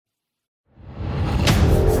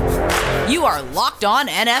You are Locked On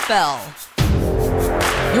NFL,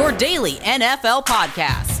 your daily NFL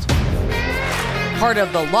podcast. Part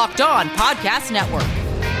of the Locked On Podcast Network,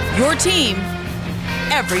 your team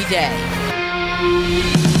every day.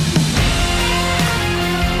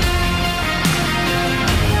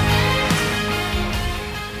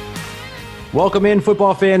 Welcome in,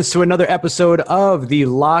 football fans, to another episode of the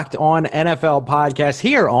Locked On NFL podcast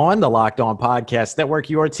here on the Locked On Podcast Network,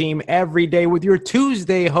 your team every day, with your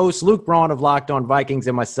Tuesday hosts, Luke Braun of Locked On Vikings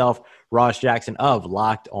and myself, Ross Jackson of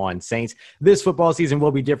Locked On Saints. This football season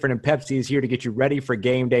will be different, and Pepsi is here to get you ready for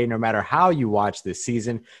game day no matter how you watch this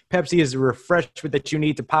season. Pepsi is the refreshment that you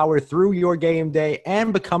need to power through your game day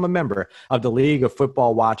and become a member of the League of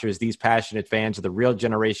Football Watchers. These passionate fans are the real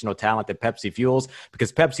generational talent that Pepsi fuels,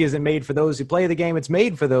 because Pepsi isn't made for those who play the game. It's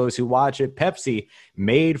made for those who watch it. Pepsi,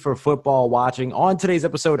 made for football watching. On today's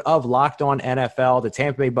episode of Locked On NFL, the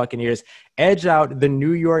Tampa Bay Buccaneers edge out the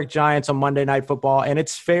New York Giants on Monday Night Football, and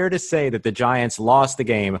it's fair to say that the Giants lost the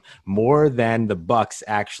game more than the Bucs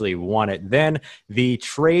actually won it. Then the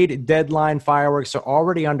trade deadline fireworks are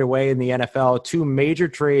already underway in the NFL. Two major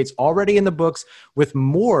trades already in the books, with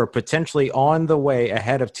more potentially on the way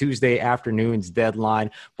ahead of Tuesday afternoon's deadline.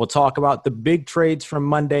 We'll talk about the big trades from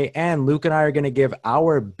Monday, and Luke and I are going to give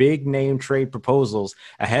our big name trade proposals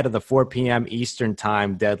ahead of the 4 p.m. Eastern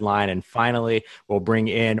time deadline. And finally, we'll bring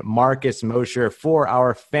in Marcus Mosher for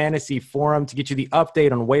our fantasy forum to get you the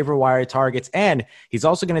update on waiver wire targets. And he's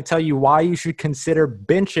also going to tell you why you should consider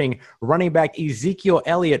benching running back Ezekiel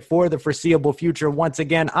Elliott for the foreseeable future. Once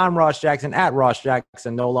again, I'm Ross Jackson at Ross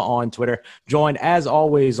Jackson Nola on Twitter, joined as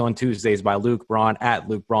always on Tuesdays by Luke Braun at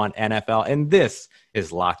Luke Braun NFL. And this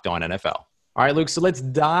is Locked On NFL. All right, Luke, so let's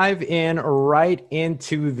dive in right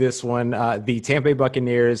into this one. The Tampa Bay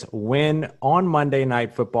Buccaneers win on Monday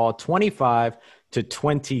Night Football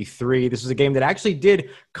 25-23. This was a game that actually did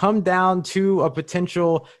come down to a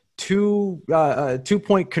potential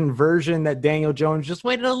two-point conversion that Daniel Jones just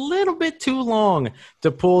waited a little bit too long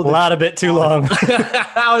to pull. A bit too long.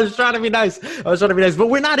 I was trying to be nice. But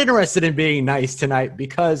we're not interested in being nice tonight,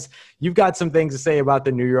 because you've got some things to say about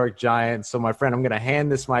the New York Giants. So, my friend, I'm going to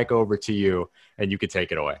hand this mic over to you, and you can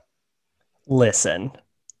take it away. Listen.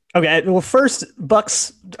 Okay, well, first,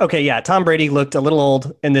 Bucks. Okay, yeah, Tom Brady looked a little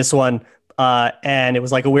old in this one. And it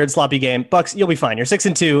was like a weird sloppy game. Bucks, you'll be fine. You're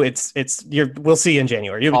 6-2. We'll see you in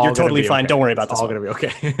January. You're totally fine. Okay. Don't worry about this. It's all going to be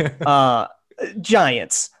okay.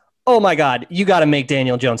 Giants. Oh my God. You got to make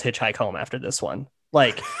Daniel Jones hitchhike home after this one.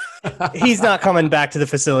 Like, he's not coming back to the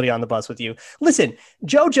facility on the bus with you. Listen,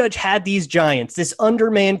 Joe Judge had these Giants, this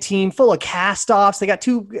undermanned team full of cast-offs. They got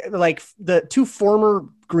the two former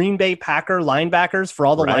Green Bay Packer linebackers for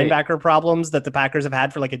all the linebacker problems that the Packers have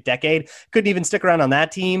had for like a decade. Couldn't even stick around on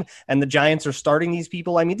that team. And the Giants are starting these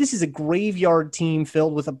people. I mean, this is a graveyard team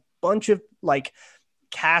filled with a bunch of like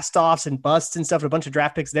cast-offs and busts and stuff, and a bunch of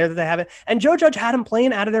draft picks there that they haven't. And Joe Judge had them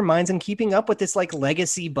playing out of their minds and keeping up with this like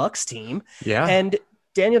legacy Bucks team. Yeah. And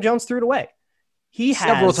Daniel Jones threw it away.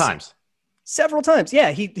 Several times.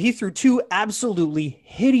 Yeah. He threw two absolutely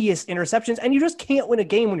hideous interceptions, and you just can't win a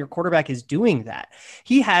game when your quarterback is doing that.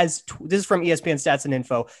 He has, this is from ESPN Stats and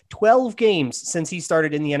Info, 12 games since he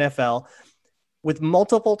started in the NFL with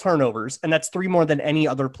multiple turnovers, and that's 3 more than any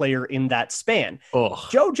other player in that span. Ugh.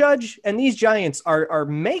 Joe Judge and these Giants are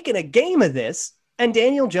making a game of this, and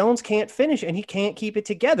Daniel Jones can't finish, and he can't keep it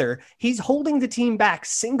together. He's holding the team back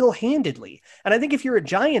single-handedly. And I think if you're a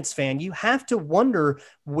Giants fan, you have to wonder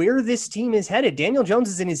where this team is headed. Daniel Jones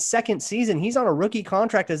is in his second season. He's on a rookie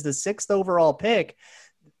contract as the 6th overall pick.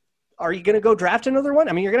 Are you going to go draft another one?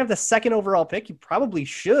 I mean, you're going to have the 2nd overall pick. You probably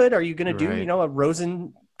should. Are you going to do, a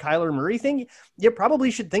Rosen Kyler Murray thing? You probably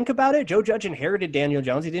should think about it. Joe Judge inherited Daniel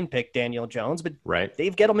Jones. He didn't pick Daniel Jones, but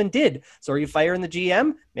Dave Gettleman did. So are you firing the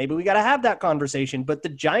GM? Maybe we got to have that conversation. But the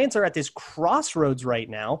Giants are at this crossroads right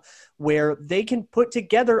now where they can put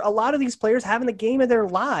together a lot of these players having the game of their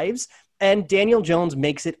lives, and Daniel Jones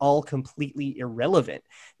makes it all completely irrelevant.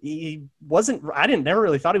 I never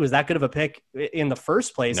really thought he was that good of a pick in the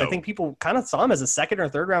first place. No. I think people kind of saw him as a 2nd or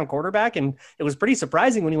 3rd round quarterback, and it was pretty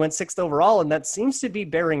surprising when he went 6th overall, and that seems to be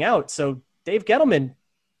bearing out. So Dave Gettleman,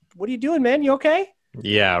 what are you doing, man? You okay?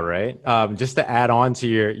 Yeah, right. Just to add on to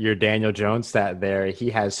your Daniel Jones stat there,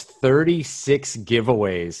 he has 36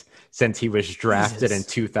 giveaways since he was drafted in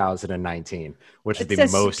 2019, which is the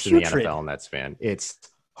most in the NFL in that span. It's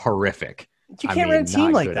horrific. You can't run a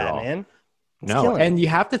team like that, man. No, and you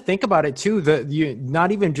have to think about it too.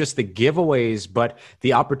 Not even just the giveaways, but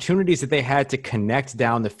the opportunities that they had to connect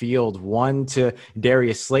down the field. One to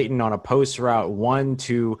Darius Slayton on a post route, one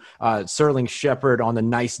to Sterling Shepard on the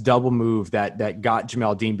nice double move that got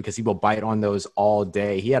Jamel Dean, because he will bite on those all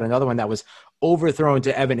day. He had another one that was overthrown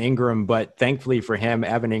to Evan Ingram, but thankfully for him,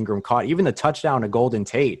 Evan Ingram caught even the touchdown to Golden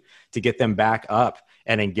Tate to get them back up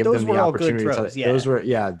and then give them the opportunity.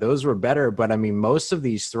 Those were better. But I mean, most of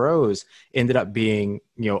these throws ended up being,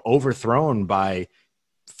 overthrown by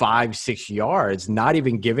 5-6 yards, not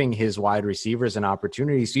even giving his wide receivers an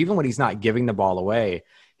opportunity. So even when he's not giving the ball away,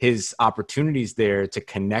 his opportunities there to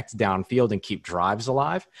connect downfield and keep drives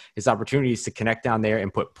alive, his opportunities to connect down there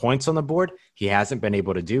and put points on the board, he hasn't been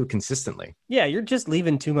able to do consistently. Yeah, you're just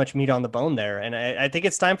leaving too much meat on the bone there. And I think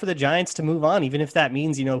it's time for the Giants to move on, even if that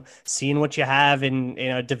means, seeing what you have in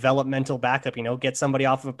a developmental backup, get somebody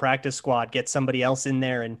off of a practice squad, get somebody else in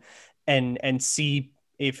there and see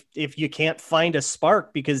if you can't find a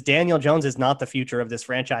spark, because Daniel Jones is not the future of this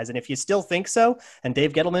franchise. And if you still think so, and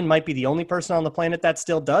Dave Gettleman might be the only person on the planet that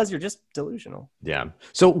still does, you're just delusional. Yeah.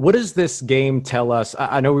 So what does this game tell us?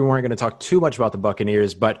 I know we weren't going to talk too much about the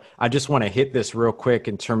Buccaneers, but I just want to hit this real quick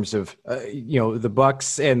in terms of, the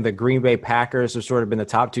Bucs and the Green Bay Packers have sort of been the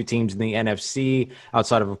top two teams in the NFC,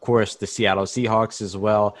 outside of course, the Seattle Seahawks as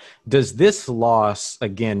well. Does this loss,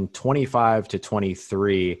 again,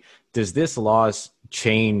 25-23, does this loss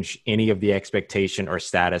change any of the expectation or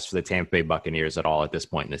status for the Tampa Bay Buccaneers at all at this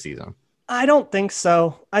point in the season? I don't think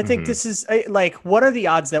so. I think this is what are the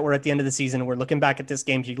odds that we're at the end of the season and we're looking back at this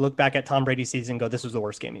game? You look back at Tom Brady's season and go, this was the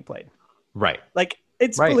worst game he played. Right.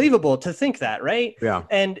 It's believable to think that, right? Yeah.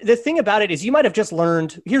 And the thing about it is you might have just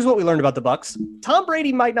learned, here's what we learned about the Bucs. Tom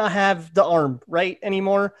Brady might not have the arm right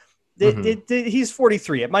anymore. He's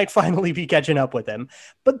 43. It might finally be catching up with him,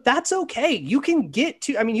 but that's okay. You can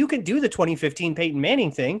you can do the 2015 Peyton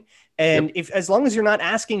Manning thing. And as long as you're not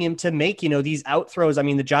asking him to make, these out throws, I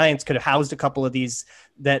mean, the Giants could have housed a couple of these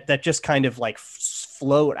that just kind of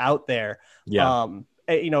float out there. Yeah.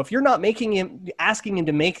 If you're not asking him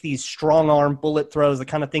to make these strong arm bullet throws, the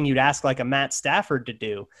kind of thing you'd ask like a Matt Stafford to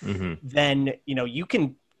do, then, you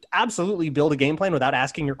can absolutely build a game plan without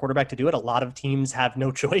asking your quarterback to do it. A lot of teams have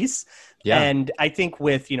no choice. Yeah. And I think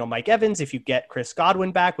with, Mike Evans, if you get Chris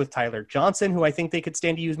Godwin back, with Tyler Johnson, who I think they could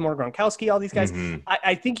stand to use more, Gronkowski, all these guys,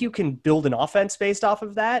 I think you can build an offense based off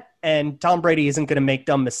of that. And Tom Brady isn't going to make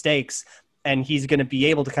dumb mistakes, and he's going to be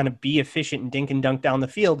able to kind of be efficient and dink and dunk down the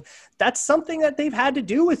field. That's something that they've had to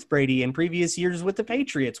do with Brady in previous years with the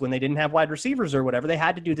Patriots when they didn't have wide receivers or whatever. They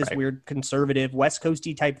had to do this weird conservative West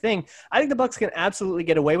Coasty type thing. I think the Bucs can absolutely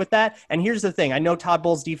get away with that. And here's the thing. I know Todd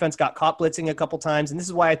Bowles' defense got caught blitzing a couple times, and this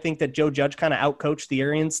is why I think that Joe Judge kind of outcoached the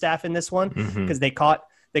Arians staff in this one, because they caught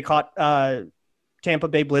Tampa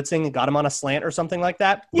Bay blitzing and got him on a slant or something like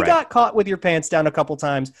that. You got caught with your pants down a couple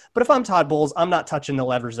times. But if I'm Todd Bowles, I'm not touching the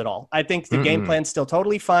levers at all. I think the game plan's still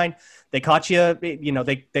totally fine. They caught you,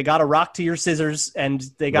 they got a rock to your scissors and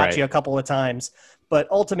they got you a couple of times. But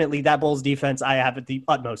ultimately, that Bowles defense, I have the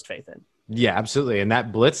utmost faith in. Yeah, absolutely. And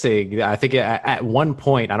that blitzing, I think at one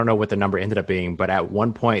point, I don't know what the number ended up being, but at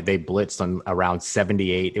one point they blitzed on around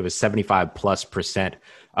 78. It was 75+%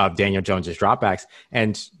 of Daniel Jones's dropbacks.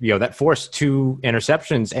 And, that forced 2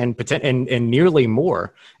 interceptions and nearly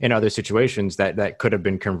more in other situations that could have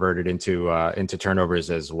been converted into turnovers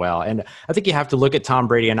as well. And I think you have to look at Tom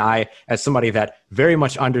Brady, and I, as somebody that very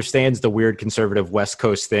much understands the weird conservative West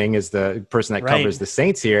Coast thing, as the person that covers the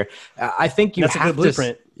Saints here, I think that's have a good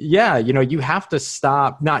blueprint. Yeah, you have to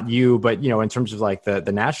stop, not you, but, in terms of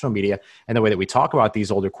the national media and the way that we talk about these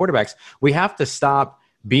older quarterbacks, we have to stop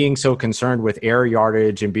being so concerned with air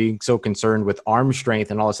yardage and being so concerned with arm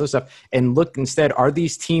strength and all this other stuff, and look instead, are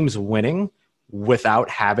these teams winning without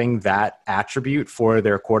having that attribute for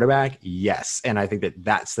their quarterback? Yes. And I think that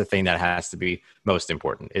that's the thing that has to be most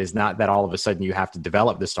important. It is not that all of a sudden you have to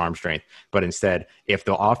develop this arm strength, but instead, if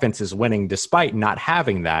the offense is winning despite not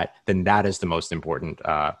having that, then that is the most important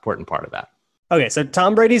part of that. Okay, so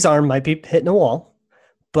Tom Brady's arm might be hitting a wall,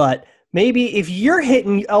 but maybe if you're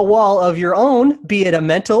hitting a wall of your own, be it a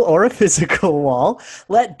mental or a physical wall,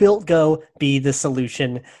 let Built Go be the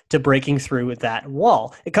solution to breaking through that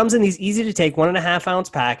wall. It comes in these easy to take 1.5 ounce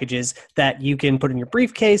packages that you can put in your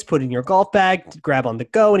briefcase, put in your golf bag, grab on the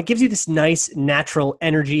go, and it gives you this nice natural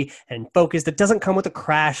energy and focus that doesn't come with a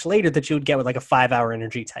crash later that you would get with a 5-hour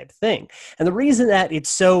energy type thing. And the reason that it's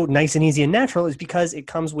so nice and easy and natural is because it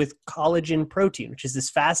comes with collagen protein, which is this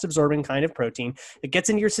fast absorbing kind of protein that gets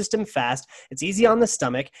into your system fast fast. It's easy on the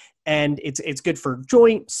stomach, and it's good for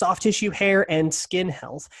joint, soft tissue, hair, and skin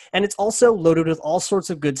health. And it's also loaded with all sorts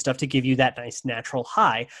of good stuff to give you that nice natural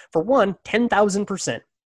high. For one, 10,000%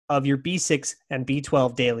 of your B6 and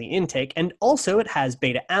B12 daily intake. And also it has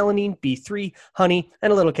beta-alanine, B3, honey,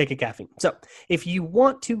 and a little kick of caffeine. So if you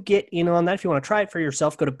want to get in on that, if you want to try it for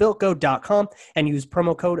yourself, go to builtgo.com and use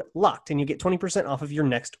promo code LOCKED, and you get 20% off of your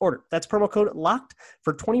next order. That's promo code LOCKED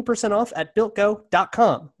for 20% off at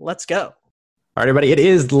builtgo.com. Let's go. All right, everybody, it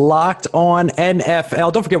is Locked On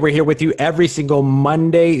NFL. Don't forget, we're here with you every single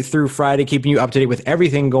Monday through Friday, keeping you up to date with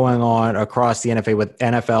everything going on across the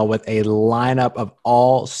NFL with a lineup of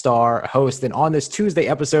all-star hosts. And on this Tuesday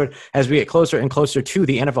episode, as we get closer and closer to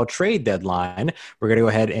the NFL trade deadline, we're going to go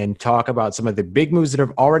ahead and talk about some of the big moves that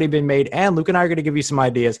have already been made. And Luke and I are going to give you some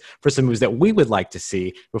ideas for some moves that we would like to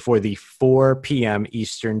see before the 4 p.m.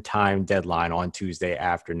 Eastern time deadline on Tuesday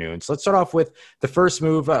afternoon. So let's start off with the first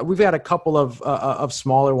move. We've got a couple of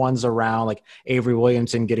smaller ones around, like Avery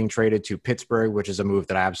Williamson getting traded to Pittsburgh, which is a move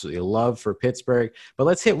that I absolutely love for Pittsburgh. But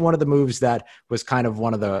let's hit one of the moves that was kind of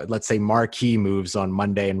one of the, let's say, marquee moves on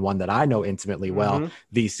Monday, and one that I know intimately well.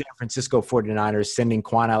 The San Francisco 49ers sending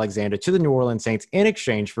Quan Alexander to the New Orleans Saints in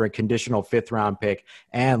exchange for a conditional 5th-round pick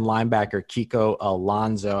and linebacker Kiko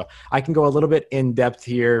Alonso. I can go a little bit in depth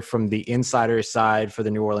here from the insider side for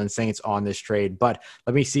the New Orleans Saints on this trade, but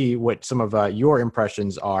let me see what some of your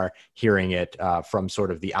impressions are hearing it from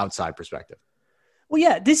sort of the outside perspective. Well,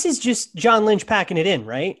 yeah, this is just John Lynch packing it in,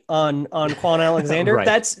 right? On Quan Alexander.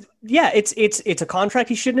 Right. It's a contract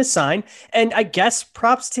he shouldn't have signed. And I guess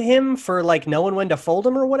props to him for like knowing when to fold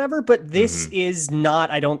him or whatever. But this is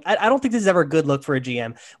not, I don't think this is ever a good look for a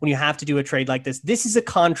GM when you have to do a trade like this. This is a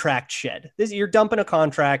contract shed. You're dumping a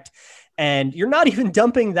contract, and you're not even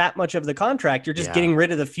dumping that much of the contract. You're just getting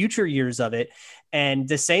rid of the future years of it. And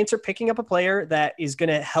the Saints are picking up a player that is going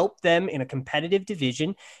to help them in a competitive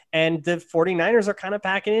division. And the 49ers are kind of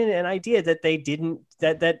packing in an idea that they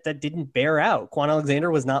didn't bear out. Quan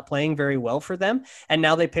Alexander was not playing very well for them. And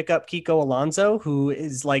now they pick up Kiko Alonso, who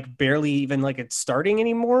is like barely even like it's starting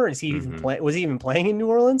anymore. Is he even was he even playing in New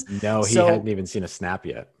Orleans? No, he hadn't even seen a snap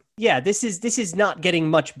yet. Yeah, this is not getting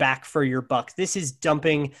much back for your buck. This is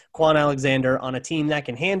dumping Quan Alexander on a team that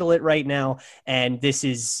can handle it right now. And this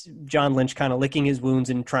is John Lynch kind of licking his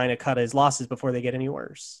wounds and trying to cut his losses before they get any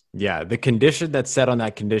worse. Yeah, the condition that's set on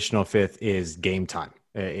that conditional 5th is game time.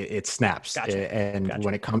 It snaps. Gotcha. And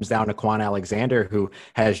when it comes down to Quan Alexander, who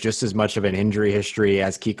has just as much of an injury history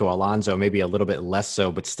as Kiko Alonso, maybe a little bit less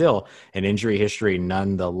so, but still an injury history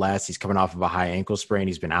nonetheless. He's coming off of a high ankle sprain.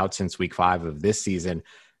 He's been out since week 5 of this season.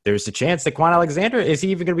 There's a chance that Quan Alexander, is he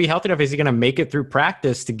even going to be healthy enough? Is he going to make it through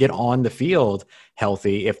practice to get on the field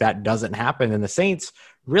healthy? If that doesn't happen, then the Saints,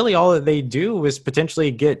 really all that they do is potentially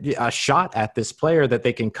get a shot at this player that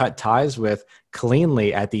they can cut ties with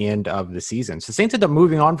cleanly at the end of the season. So Saints end up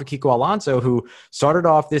moving on for Kiko Alonso, who started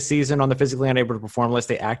off this season on the physically unable to perform list.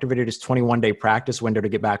 They activated his 21-day practice window to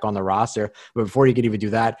get back on the roster. But before he could even do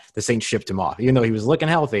that, the Saints shipped him off. Even though he was looking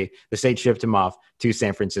healthy, the Saints shipped him off to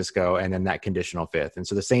San Francisco and then that conditional 5th. And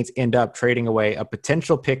so the Saints end up trading away a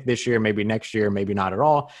potential pick this year, maybe next year, maybe not at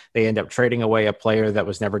all. They end up trading away a player that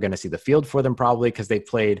was never going to see the field for them, probably because they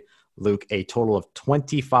played, Luke, a total of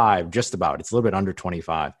 25, just about. It's a little bit under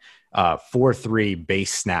 25. 4-3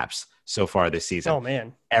 base snaps so far this season. Oh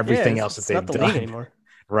man. Everything else that they've done anymore.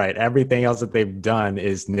 Right. Everything else that they've done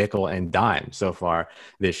is nickel and dime so far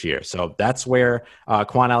this year. So that's where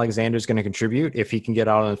Quan Alexander is going to contribute. If he can get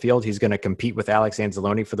out on the field, he's going to compete with Alex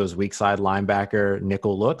Anzalone for those weak side linebacker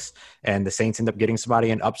nickel looks. And the Saints end up getting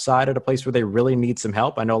somebody an upside at a place where they really need some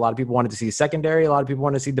help. I know a lot of people wanted to see secondary. A lot of people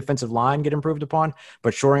wanted to see defensive line get improved upon,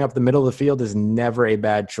 but shoring up the middle of the field is never a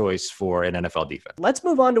bad choice for an NFL defense. Let's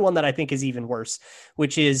move on to one that I think is even worse,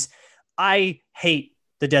 which is I hate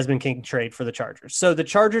the Desmond King trade for the Chargers. So the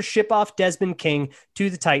Chargers ship off Desmond King to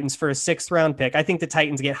the Titans for a 6th-round pick. I think the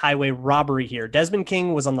Titans get highway robbery here. Desmond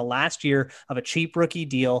King was on the last year of a cheap rookie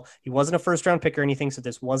deal. He wasn't a first-round pick or anything, so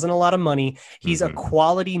this wasn't a lot of money. He's a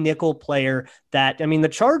quality nickel player that, I mean, the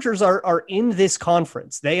Chargers are in this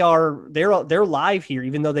conference. They're live here,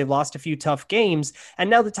 even though they've lost a few tough games.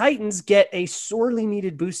 And now the Titans get a sorely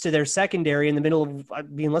needed boost to their secondary in the middle of, I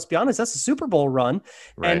mean, let's be honest, that's a Super Bowl run.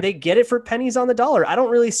 Right. And they get it for pennies on the dollar. I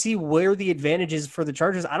don't really see where the advantage is for the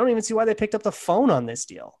Chargers. I don't even see why they picked up the phone on this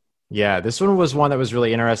deal. Yeah, this one was one that was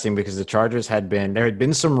really interesting because the Chargers there had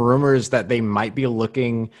been some rumors that they might be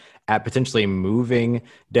looking at potentially moving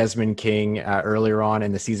Desmond King earlier on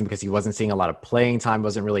in the season because he wasn't seeing a lot of playing time,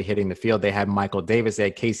 wasn't really hitting the field. They had Michael Davis, they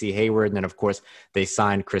had Casey Hayward, and then, of course, they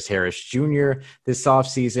signed Chris Harris Jr. this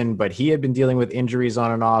offseason, but he had been dealing with injuries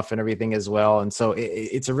on and off and everything as well. And so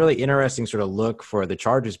it's a really interesting sort of look for the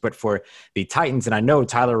Chargers, but for the Titans, and I know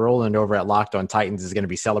Tyler Rowland over at Locked On Titans is going to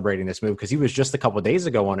be celebrating this move because he was just a couple of days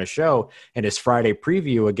ago on a show in his Friday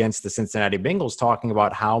preview against the Cincinnati Bengals talking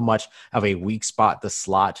about how much of a weak spot the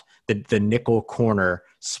slot, the nickel corner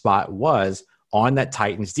spot was on that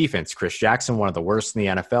Titans defense. Chris Jackson, one of the worst in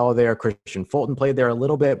the NFL there. Christian Fulton played there a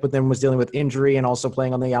little bit, but then was dealing with injury and also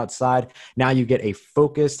playing on the outside. Now you get a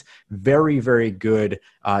focused, very, very good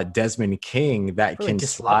Desmond King that really can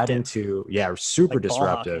slide into, super like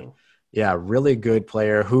disruptive. Yeah, really good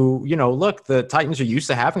player who, look, the Titans are used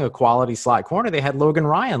to having a quality slot corner. They had Logan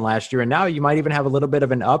Ryan last year, and now you might even have a little bit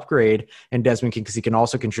of an upgrade in Desmond King because he can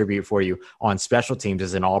also contribute for you on special teams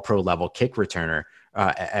as an all-pro level kick returner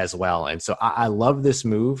as well. And so I love this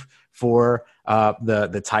move for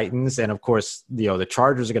the Titans. And, of course, the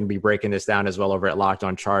Chargers are going to be breaking this down as well over at Locked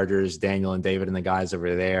On Chargers, Daniel and David and the guys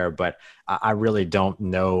over there. But I really don't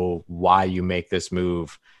know why you make this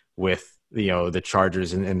move with the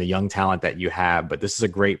Chargers and the young talent that you have, but this is a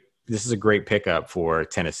great pickup for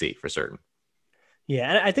Tennessee for certain. Yeah,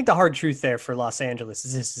 and I think the hard truth there for Los Angeles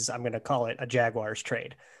is this is, I'm going to call it a Jaguars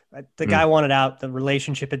trade. The guy wanted out. The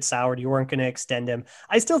relationship had soured. You weren't going to extend him.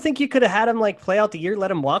 I still think you could have had him play out the year, let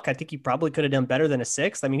him walk. I think you probably could have done better than a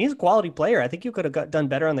sixth. I mean, he's a quality player. I think you could have done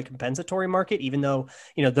better on the compensatory market, even though,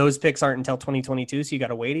 those picks aren't until 2022. So you got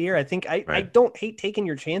to wait a year. I think I don't hate taking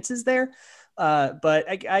your chances there.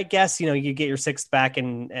 But I guess, you get your sixth back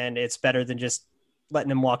and it's better than just letting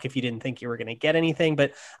him walk if you didn't think you were going to get anything.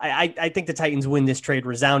 But I think the Titans win this trade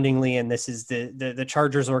resoundingly. And this is the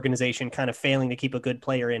Chargers organization kind of failing to keep a good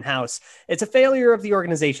player in house. It's a failure of the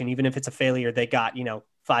organization, even if it's a failure they got,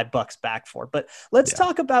 $5 back for. But let's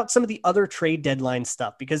talk about some of the other trade deadline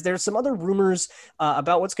stuff, because there's some other rumors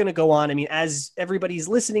about what's going to go on. I mean, as everybody's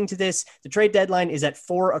listening to this, the trade deadline is at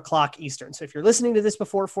 4:00 Eastern. So if you're listening to this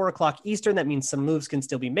before 4:00 Eastern, that means some moves can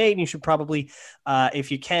still be made. And you should probably,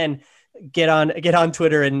 if you can, get on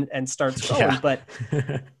Twitter and start scrolling. But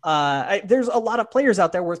there's a lot of players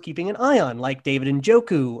out there worth keeping an eye on, like David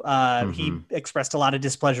Njoku. He expressed a lot of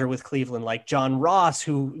displeasure with Cleveland, like John Ross,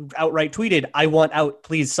 who outright tweeted, "I want out,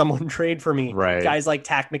 please someone trade for me." Right. Guys like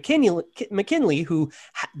Tack McKinley, who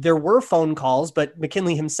there were phone calls, but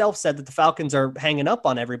McKinley himself said that the Falcons are hanging up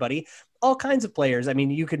on everybody. All kinds of players. I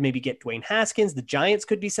mean, you could maybe get Dwayne Haskins. The Giants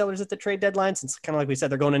could be sellers at the trade deadline, since kind of like we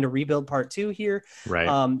said, they're going into rebuild part 2 here.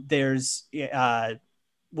 Right. There's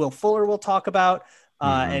Will Fuller we'll talk about,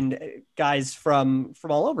 and guys from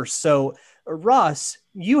all over. So Ross,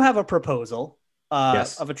 you have a proposal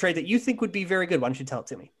of a trade that you think would be very good. Why don't you tell it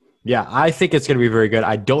to me? Yeah, I think it's going to be very good.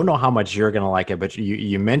 I don't know how much you're going to like it, but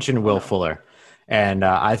you mentioned Will Fuller, and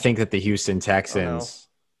I think that the Houston Texans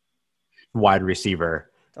wide receiver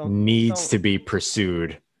needs to be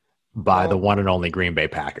pursued by the one and only Green Bay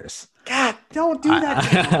Packers. God, don't do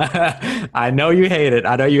that. I know you hate it,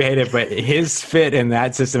 but his fit in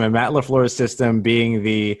that system and Matt LaFleur's system being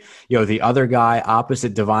the other guy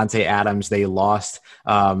opposite Davante Adams, they lost,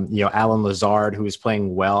 Alan Lazard, who was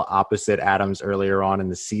playing well opposite Adams earlier on in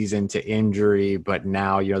the season to injury, but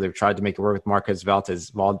now, they've tried to make it work with Marquez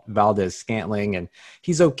Valdez-Scantling, and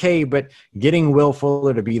he's okay, but getting Will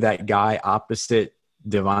Fuller to be that guy opposite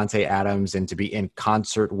Davante Adams and to be in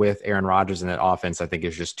concert with Aaron Rodgers in that offense, I think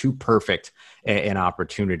is just too perfect an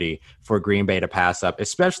opportunity for Green Bay to pass up,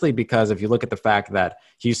 especially because if you look at the fact that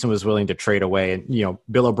Houston was willing to trade away, and,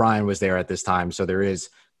 Bill O'Brien was there at this time. So there is,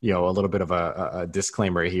 a little bit of a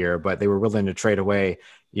disclaimer here, but they were willing to trade away,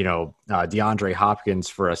 DeAndre Hopkins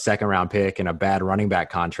for a second-round pick and a bad running back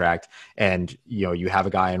contract. And, you have a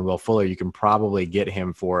guy in Will Fuller, you can probably get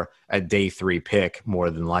him for a day 3 pick more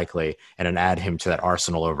than likely, and then add him to that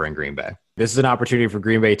arsenal over in Green Bay. This is an opportunity for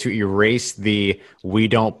Green Bay to erase the "we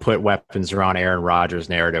don't put weapons around Aaron Rodgers"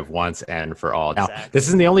 narrative once and for all. Exactly. Now, this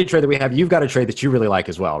isn't the only trade that we have. You've got a trade that you really like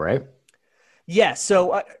as well, right? Yeah,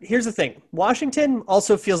 so here's the thing. Washington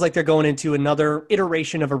also feels like they're going into another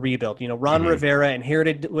iteration of a rebuild. Ron Rivera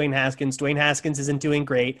inherited Dwayne Haskins. Dwayne Haskins isn't doing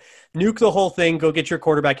great. Nuke the whole thing. Go get your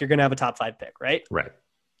quarterback. You're going to have a top 5 pick, right? Right.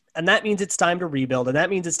 And that means it's time to rebuild, and that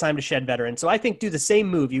means it's time to shed veterans. So I think do the same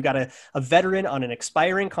move. You got a veteran on an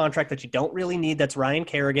expiring contract that you don't really need. That's Ryan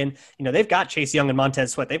Kerrigan. They've got Chase Young and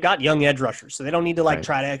Montez Sweat. They've got young edge rushers, so they don't need to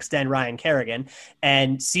try to extend Ryan Kerrigan,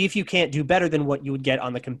 and see if you can't do better than what you would get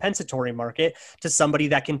on the compensatory market to somebody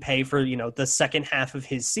that can pay for, the second half of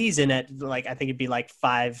his season at I think it'd be like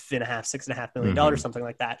 $6.5 million, something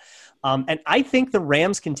like that. And I think the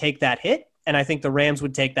Rams can take that hit. And I think the Rams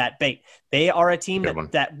would take that bait. They are a team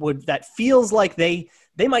that feels like they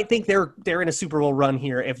might think they're in a Super Bowl run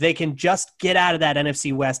here if they can just get out of that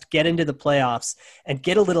NFC West, get into the playoffs, and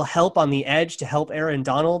get a little help on the edge to help Aaron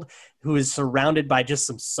Donald, who is surrounded by just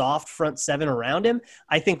some soft front seven around him.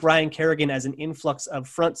 I think Ryan Kerrigan, as an influx of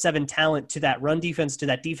front seven talent to that run defense, to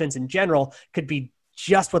that defense in general, could be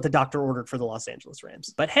just what the doctor ordered for the Los Angeles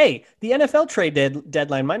Rams. But hey, the NFL trade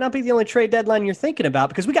deadline might not be the only trade deadline you're thinking about,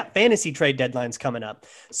 because we got fantasy trade deadlines coming up.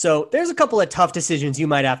 So there's a couple of tough decisions you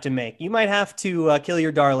might have to make. You might have to kill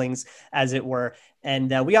your darlings, as it were. And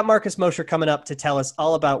we got Marcus Mosher coming up to tell us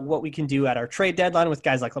all about what we can do at our trade deadline with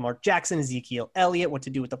guys like Lamar Jackson, Ezekiel Elliott, what to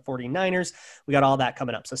do with the 49ers. We got all that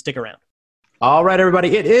coming up, so stick around. All right,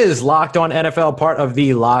 everybody. It is Locked On NFL, part of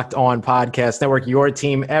the Locked On Podcast Network. Your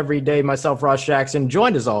team every day. Myself, Ross Jackson,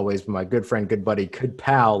 joined as always by my good friend, good buddy, good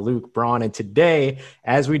pal, Luke Braun. And today,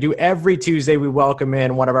 as we do every Tuesday, we welcome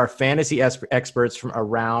in one of our fantasy experts from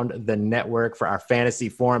around the network for our fantasy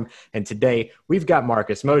forum. And today, we've got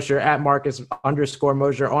Marcus Mosher at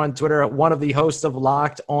Marcus_Mosher on Twitter, one of the hosts of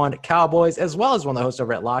Locked On Cowboys, as well as one of the hosts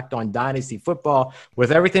over at Locked On Dynasty Football.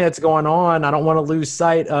 With everything that's going on, I don't want to lose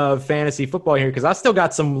sight of fantasy football here, because I still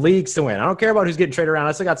got some leagues to win. I don't care about who's getting traded around.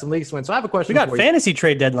 I still got some leagues to win. So I have a question. We got fantasy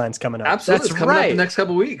trade deadlines coming up. Absolutely. That's coming up the next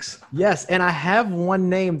couple of weeks. Yes. And I have one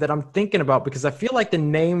name that I'm thinking about, because I feel like the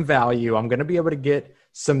name value, I'm going to be able to get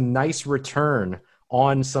some nice return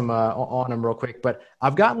on him real quick. But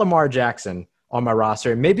I've got Lamar Jackson on my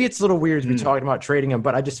roster. And maybe it's a little weird to be talking about trading him,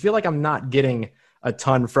 but I just feel like I'm not getting a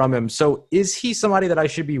ton from him. So is he somebody that I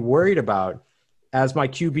should be worried about as my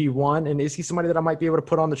QB1? And is he somebody that I might be able to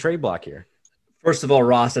put on the trade block here? First of all,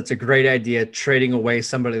 Ross, that's a great idea, trading away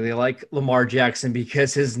somebody like Lamar Jackson,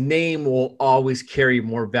 because his name will always carry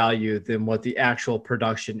more value than what the actual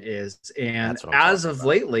production is. And as of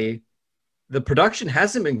lately, the production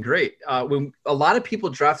hasn't been great. When a lot of people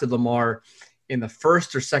drafted Lamar in the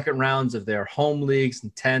first or second rounds of their home leagues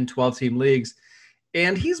and 10, 12-team leagues,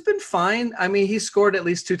 and he's been fine. I mean, he scored at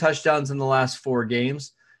least 2 touchdowns in the last 4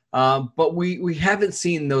 games, but we haven't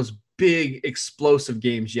seen those big explosive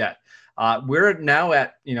games yet. We're now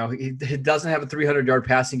at, he doesn't have a 300-yard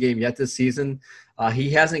passing game yet this season.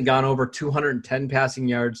 He hasn't gone over 210 passing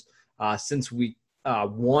yards since week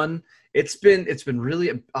 1. It's been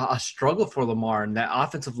really a struggle for Lamar, and that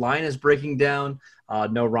offensive line is breaking down.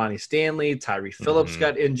 No Ronnie Stanley, Tyree Phillips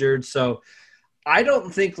got injured. So I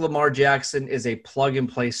don't think Lamar Jackson is a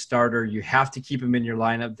plug-and-play starter. You have to keep him in your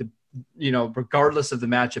lineup, regardless of the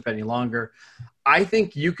matchup any longer. I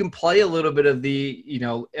think you can play a little bit of the,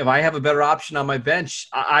 if I have a better option on my bench,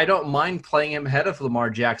 I don't mind playing him ahead of Lamar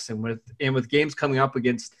Jackson with games coming up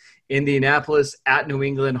against Indianapolis, at New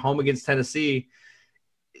England, home against Tennessee.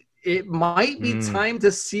 It might be time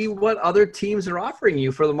to see what other teams are offering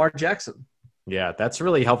you for Lamar Jackson. Yeah, that's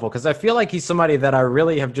really helpful, because I feel like he's somebody that I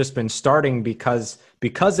really have just been starting because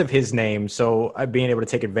of his name. So being able to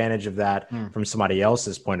take advantage of that from somebody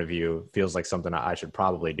else's point of view feels like something I should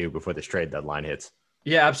probably do before this trade deadline hits.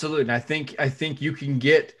 Yeah, absolutely. And I think you can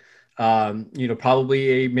get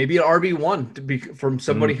probably maybe an RB1 from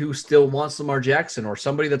somebody who still wants Lamar Jackson, or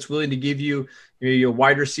somebody that's willing to give you a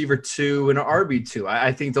wide receiver 2 and an RB2.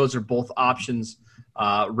 I think those are both options.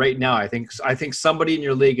 Right now, I think somebody in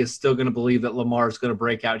your league is still going to believe that Lamar is going to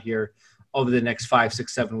break out here over the next 5,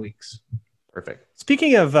 6, 7 weeks. Perfect.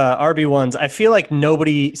 Speaking of RB1s, I feel like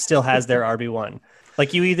nobody still has their RB1.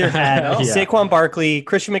 Like, you either had Saquon Barkley,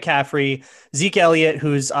 Christian McCaffrey, Zeke Elliott,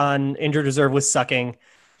 who's on injured reserve with sucking.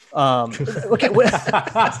 Okay,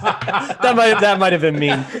 that might have been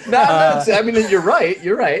mean. I mean, you're right.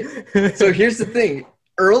 So here's the thing: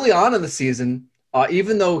 early on in the season,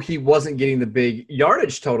 even though he wasn't getting the big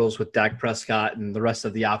yardage totals with Dak Prescott and the rest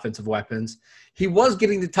of the offensive weapons, he was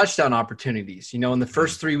getting the touchdown opportunities. In the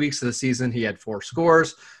first 3 weeks of the season, he had 4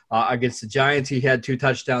 scores. Against the Giants, he had 2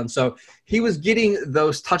 touchdowns. So he was getting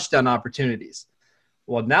those touchdown opportunities.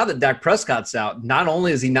 Well, now that Dak Prescott's out, not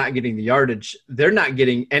only is he not getting the yardage, they're not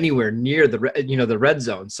getting anywhere near the red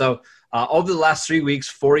zone. So over the last 3 weeks,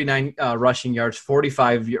 49 rushing yards,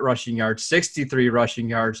 45 rushing yards, 63 rushing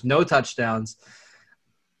yards, no touchdowns.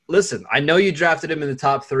 Listen, I know you drafted him in the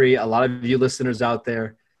top 3. A lot of you listeners out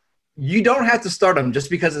there, you don't have to start him just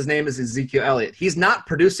because his name is Ezekiel Elliott. He's not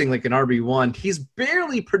producing like an RB1. He's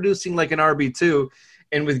barely producing like an RB2.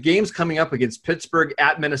 And with games coming up against Pittsburgh,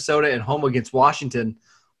 at Minnesota, and home against Washington,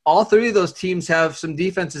 all three of those teams have some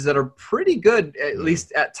defenses that are pretty good, at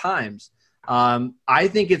least at times. I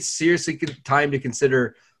think it's seriously time to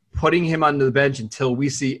consider putting him on the bench until we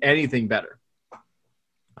see anything better.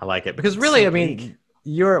 I like it because really, I mean,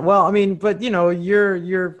 but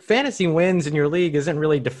your fantasy wins in your league isn't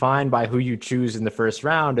really defined by who you choose in the first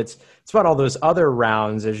round. It's about all those other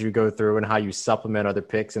rounds as you go through and how you supplement other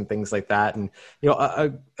picks and things like that. And,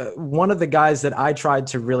 one of the guys that I tried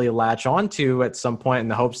to really latch onto at some point in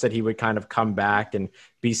the hopes that he would kind of come back and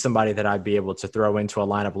be somebody that I'd be able to throw into a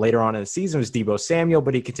lineup later on in the season was Deebo Samuel,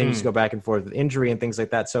 but he continues to go back and forth with injury and things like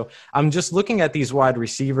that. So I'm just looking at these wide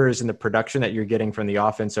receivers and the production that you're getting from the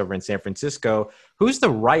offense over in San Francisco. Who's the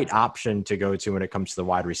right option to go to when it comes to the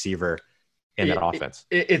wide receiver in that offense?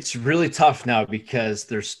 It's really tough now because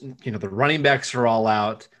there's, the running backs are all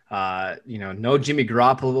out. No Jimmy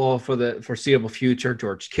Garoppolo for the foreseeable future.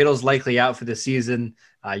 George Kittle's likely out for the season.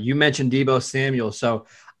 You mentioned Deebo Samuel. So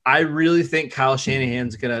I really think Kyle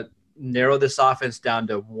Shanahan's going to narrow this offense down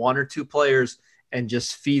to one or two players and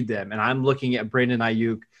just feed them. And I'm looking at Brandon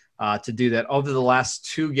Ayuk to do that. Over the last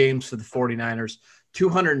two games for the 49ers,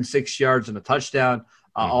 206 yards and a touchdown,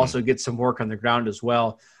 also get some work on the ground as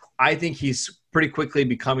well. I think he's pretty quickly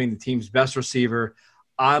becoming the team's best receiver.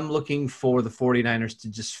 I'm looking for the 49ers to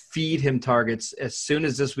just feed him targets as soon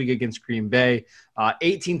as this week against Green Bay.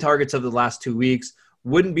 18 targets of the last 2 weeks.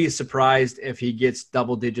 Wouldn't be surprised if he gets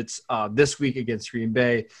double digits this week against Green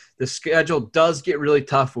Bay. The schedule does get really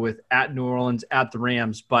tough with at New Orleans, at the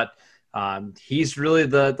Rams, but he's really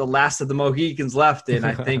the last of the Mohicans left, and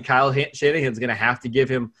I think Kyle Shanahan's going to have to give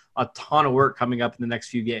him a ton of work coming up in the next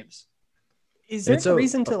few games. Is there a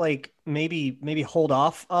reason to maybe hold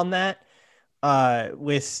off on that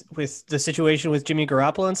with the situation with Jimmy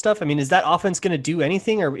Garoppolo and stuff? I mean, is that offense going to do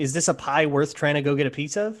anything, or is this a pie worth trying to go get a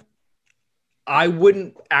piece of? I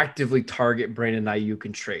wouldn't actively target Brandon Ayuk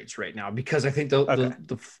in trades right now because I think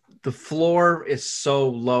the floor is so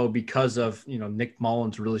low because of, Nick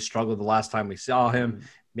Mullins really struggled the last time we saw him.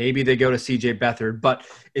 Maybe they go to CJ Beathard, but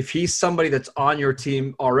if he's somebody that's on your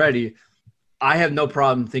team already, I have no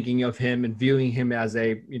problem thinking of him and viewing him as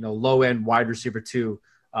a, low end wide receiver too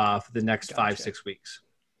for the next 5-6 weeks.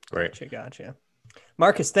 Great. Gotcha.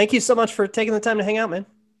 Marcus, thank you so much for taking the time to hang out, man.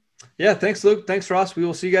 Yeah. Thanks, Luke. Thanks, Ross. We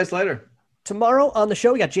will see you guys later. Tomorrow on the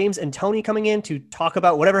show, we got James and Tony coming in to talk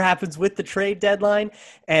about whatever happens with the trade deadline.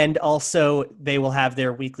 And also they will have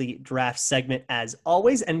their weekly draft segment as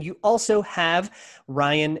always. And you also have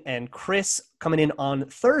Ryan and Chris coming in on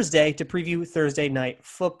Thursday to preview Thursday night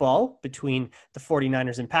football between the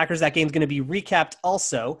 49ers and Packers. That game's going to be recapped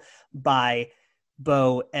also by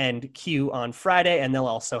Bo and Q on Friday, and they'll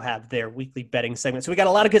also have their weekly betting segment. So we got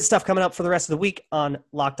a lot of good stuff coming up for the rest of the week on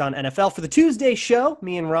Locked On NFL. For the Tuesday show,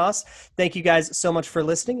 me and Ross, thank you guys so much for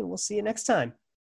listening, and we'll see you next time.